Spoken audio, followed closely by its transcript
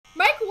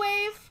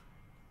microwave?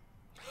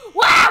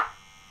 Wow!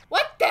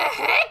 What the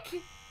heck?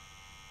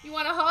 You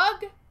want a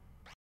hug?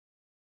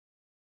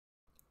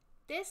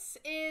 This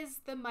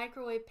is the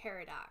microwave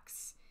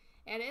paradox.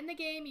 And in the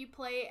game, you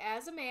play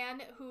as a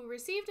man who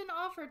received an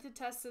offer to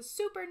test a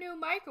super new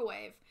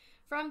microwave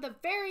from the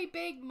very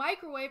big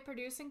microwave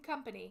producing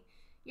company.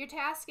 Your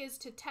task is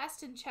to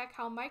test and check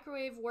how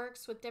microwave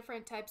works with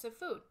different types of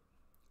food.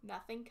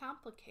 Nothing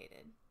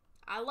complicated.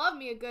 I love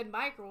me a good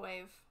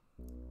microwave.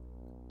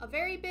 A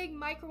very big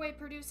microwave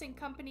producing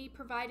company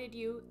provided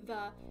you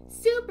the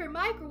super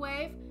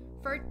microwave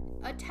for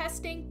a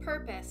testing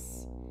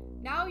purpose.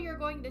 Now you're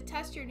going to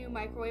test your new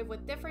microwave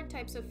with different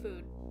types of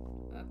food.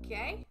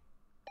 Okay?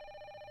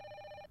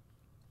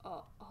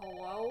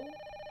 Hello?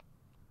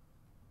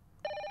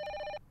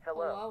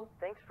 Hello.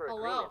 Thanks for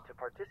agreement to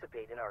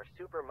participate in our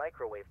super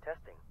microwave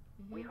testing.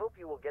 We hope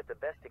you will get the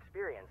best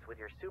experience with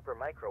your super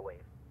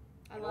microwave.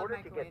 In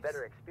order to get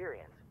better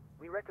experience,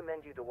 we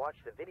recommend you to watch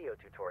the video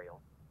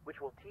tutorial,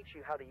 which will teach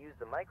you how to use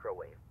the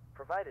microwave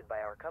provided by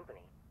our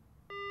company.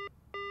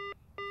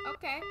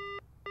 Okay.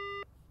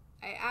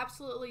 I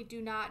absolutely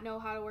do not know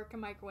how to work a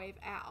microwave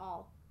at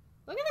all.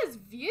 Look at this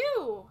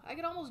view! I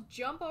could almost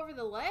jump over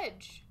the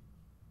ledge.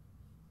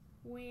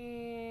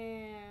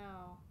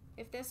 Wow.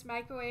 If this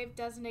microwave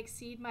doesn't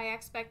exceed my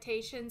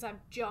expectations, I'm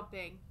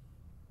jumping.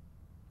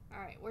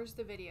 Alright, where's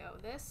the video?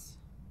 This?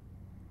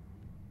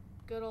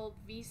 Good old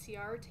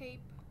VCR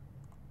tape.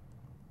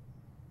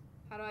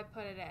 How do I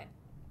put it in?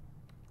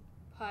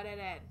 Put it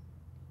in.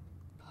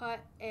 Put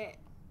it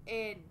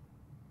in.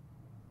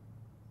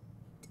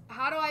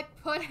 How do I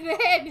put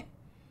it in?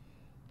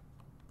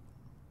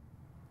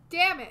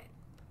 Damn it.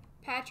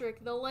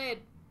 Patrick, the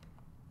lid.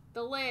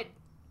 The lid.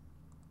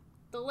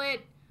 The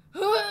lid. The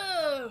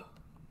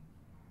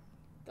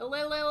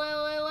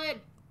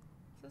lid.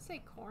 Does it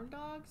say corn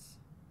dogs?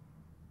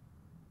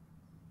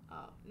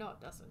 Oh, no it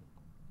doesn't.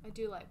 I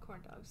do like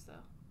corn dogs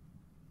though.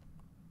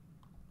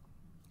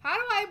 How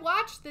do I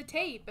watch the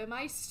tape? Am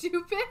I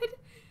stupid?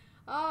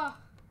 How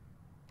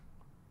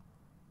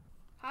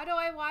do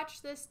I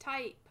watch this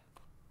tape?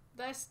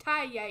 This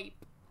tape.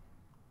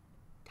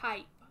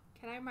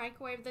 Can I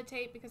microwave the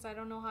tape? Because I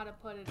don't know how to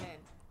put it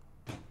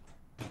in.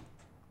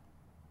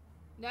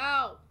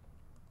 No.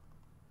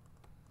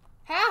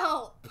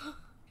 Help!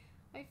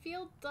 I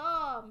feel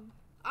dumb.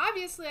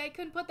 Obviously, I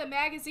couldn't put the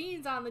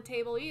magazines on the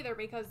table either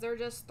because they're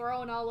just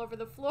thrown all over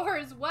the floor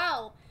as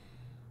well.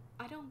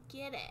 I don't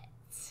get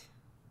it.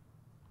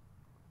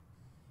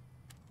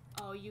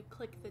 Oh, you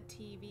click the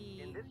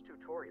TV. In this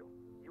tutorial,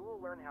 you will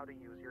learn how to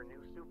use your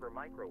new super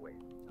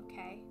microwave.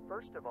 Okay.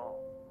 First of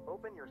all,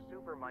 open your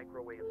super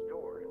microwave's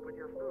door and put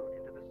your food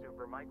into the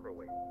super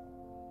microwave.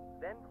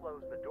 Then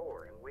close the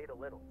door and wait a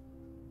little.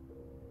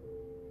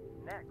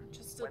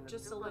 Next, when the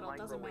super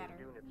microwave is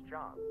doing its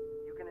job,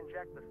 you can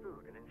inject the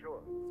food and enjoy.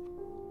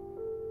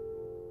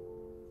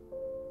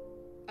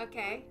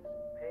 Okay.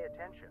 Please, pay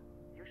attention.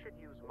 You should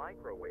use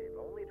microwave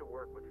only to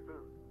work with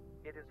food.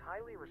 It is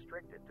highly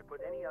restricted to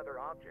put any other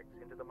objects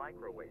into the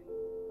microwave.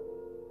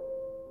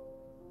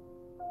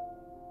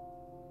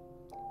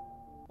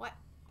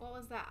 What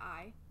was that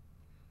eye?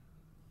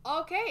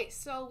 Okay,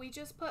 so we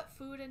just put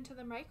food into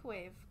the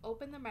microwave.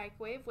 Open the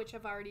microwave, which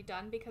I've already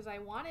done because I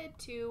wanted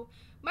to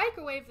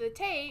microwave the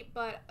tape,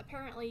 but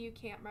apparently you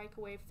can't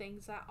microwave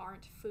things that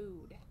aren't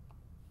food,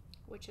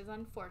 which is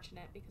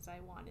unfortunate because I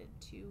wanted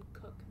to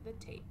cook the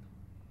tape.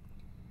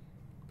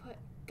 Put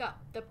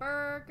up the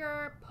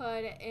burger,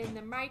 put it in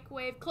the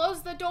microwave,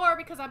 close the door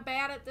because I'm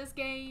bad at this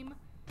game.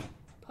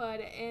 Put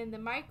it in the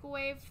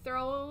microwave,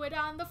 throw it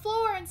on the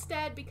floor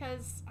instead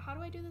because, how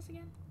do I do this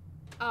again?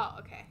 Oh,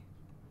 okay.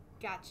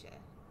 Gotcha.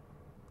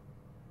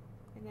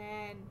 And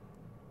then,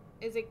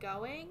 is it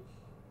going?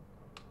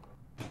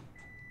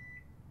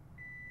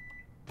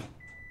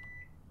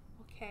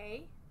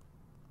 Okay.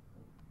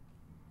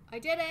 I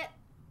did it!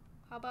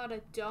 How about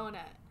a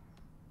donut?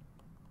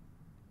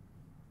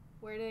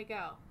 Where did it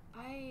go?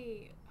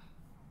 Okay.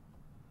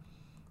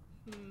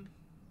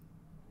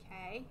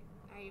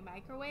 Are you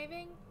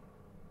microwaving?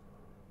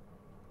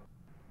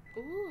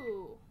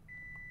 Ooh.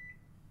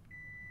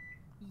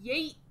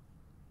 Yeet!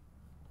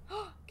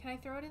 Can I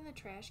throw it in the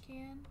trash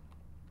can?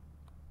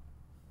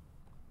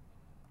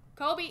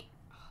 Kobe!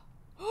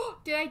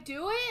 Did I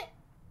do it?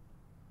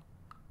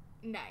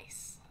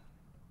 Nice.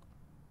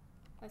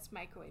 Let's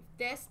microwave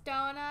this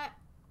donut.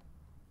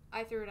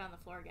 I threw it on the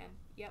floor again.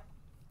 Yep.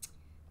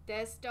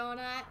 This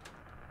donut.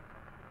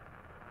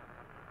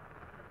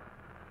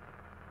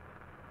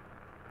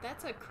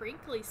 That's a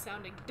crinkly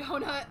sounding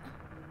donut.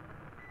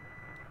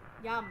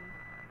 Yum.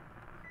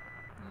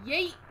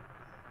 Yeet!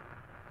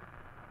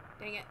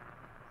 Dang it.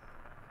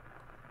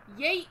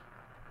 Yeet!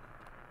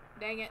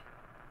 Dang it.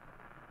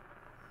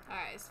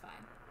 Alright, it's fine.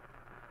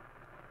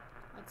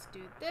 Let's do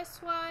this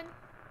one.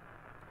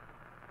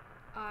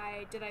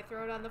 Did I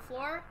throw it on the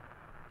floor?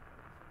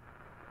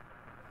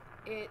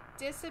 It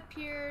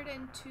disappeared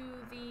into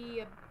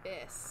the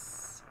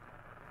abyss.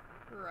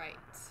 Right.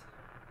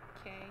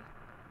 Okay.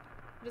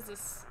 What is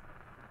this?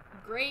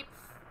 Grape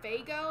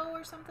Fago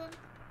or something?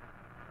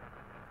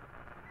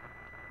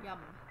 Yum.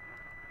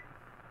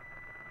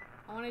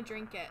 I want to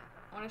drink it.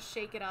 I want to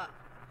shake it up.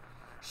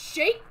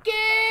 Shake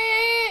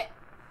it!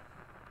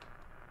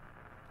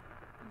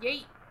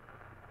 Yeet.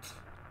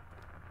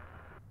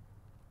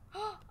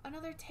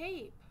 Another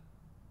tape.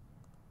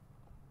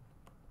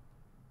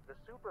 The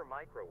super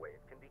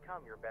microwave can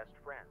become your best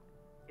friend.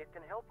 It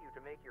can help you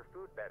to make your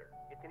food better.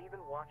 It can even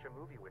watch a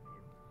movie with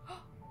you.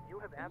 You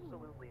have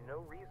absolutely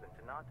no reason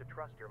not to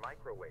trust your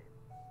microwave.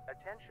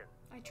 Attention.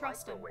 I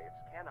trust him. Microwaves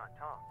cannot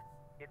talk.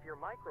 If your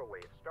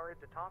microwave started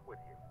to talk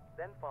with you,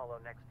 then follow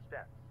next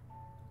steps.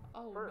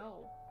 Oh, First,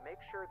 no. make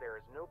sure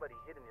there is nobody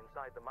hidden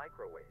inside the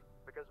microwave,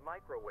 because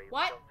microwaves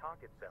What? don't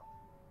talk itself.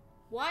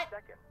 What?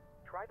 Second,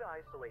 try to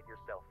isolate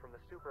yourself from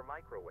the super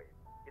microwave.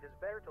 It is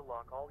better to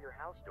lock all your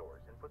house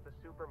doors and put the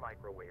super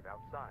microwave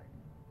outside.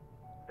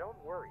 Don't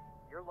worry,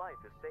 your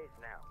life is safe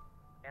now.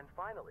 And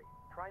finally,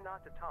 try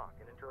not to talk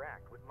and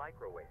interact with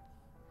microwaves.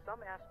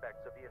 Some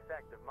aspects of the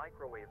effect of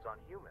microwaves on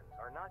humans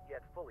are not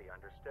yet fully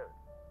understood.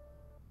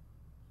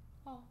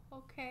 Oh,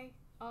 okay.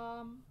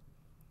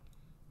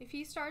 If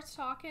he starts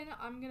talking,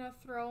 I'm gonna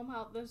throw him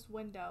out this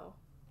window.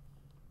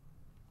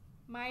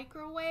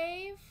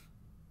 Microwave?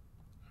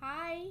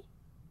 Hi?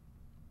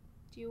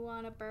 Do you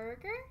want a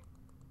burger?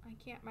 I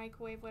can't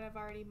microwave what I've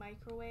already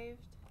microwaved.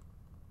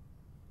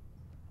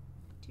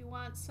 Do you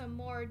want some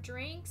more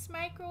drinks,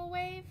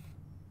 microwave?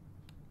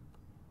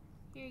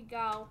 Here you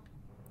go.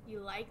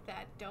 You like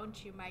that,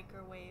 don't you,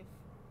 microwave?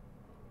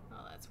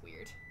 Oh, that's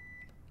weird.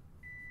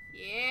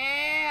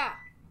 Yeah!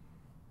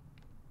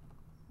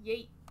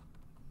 Yeet.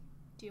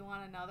 Do you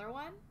want another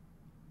one?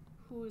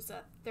 Who's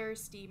a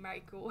thirsty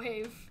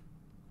microwave?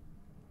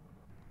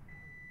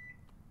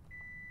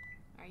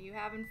 Are you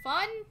having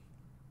fun?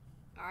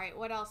 Alright,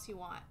 what else you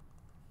want?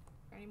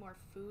 Is there any more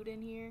food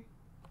in here?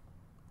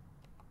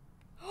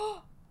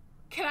 Oh!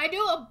 Can I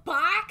do a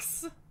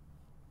box?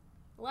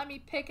 Let me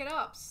pick it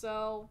up,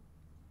 so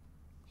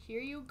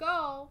here you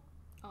go.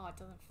 Oh, it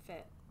doesn't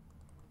fit.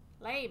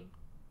 Lame.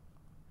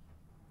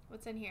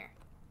 What's in here?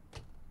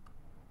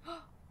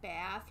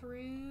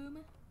 Bathroom.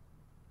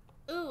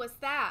 Ooh, what's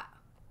that?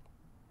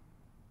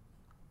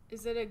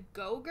 Is it a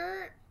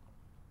Go-Gurt?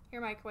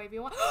 Here, microwave,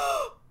 you want?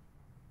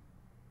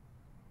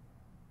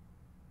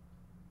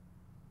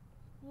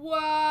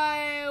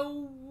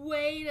 Whoa,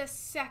 wait a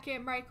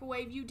second,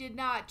 microwave. You did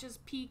not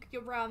just peek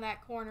around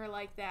that corner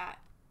like that.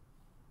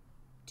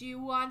 Do you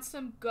want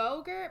some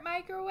Go-Gurt,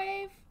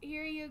 microwave?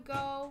 Here you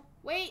go.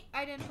 Wait,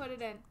 I didn't put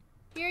it in.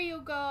 Here you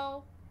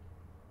go.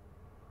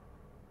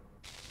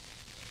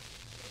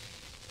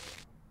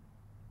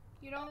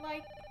 You don't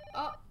like...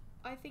 Oh,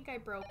 I think I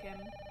broke him.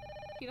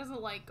 He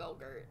doesn't like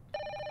Go-Gurt.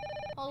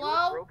 Hello? You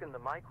have broken the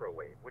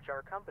microwave, which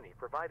our company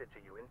provided to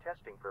you in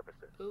testing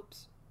purposes.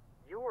 Oops.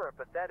 You are a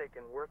pathetic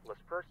and worthless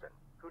person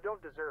who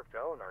don't deserve to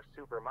own our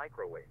super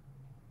microwave.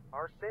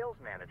 Our sales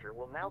manager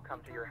will now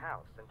come to your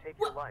house and take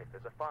your life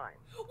as a fine.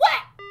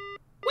 What?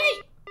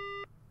 Wait!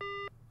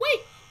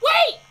 Wait!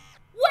 Wait!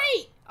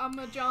 Wait! I'm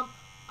gonna jump.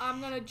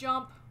 I'm gonna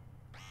jump.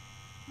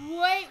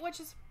 Wait, what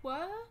just...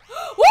 What?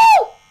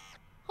 Woo!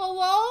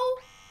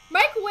 Hello?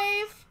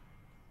 Microwave!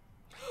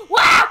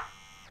 Wow!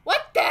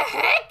 What the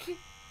heck?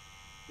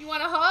 You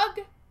want a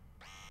hug?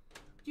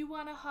 You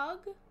want a hug?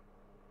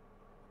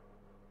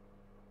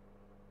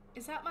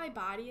 Is that my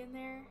body in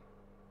there?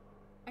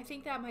 I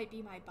think that might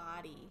be my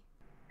body.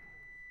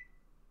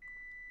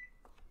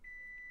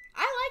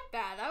 I like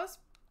that.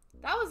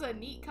 That was a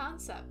neat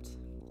concept.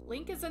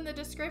 Link is in the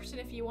description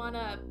if you want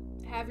to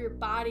have your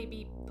body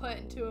be put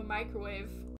into a microwave.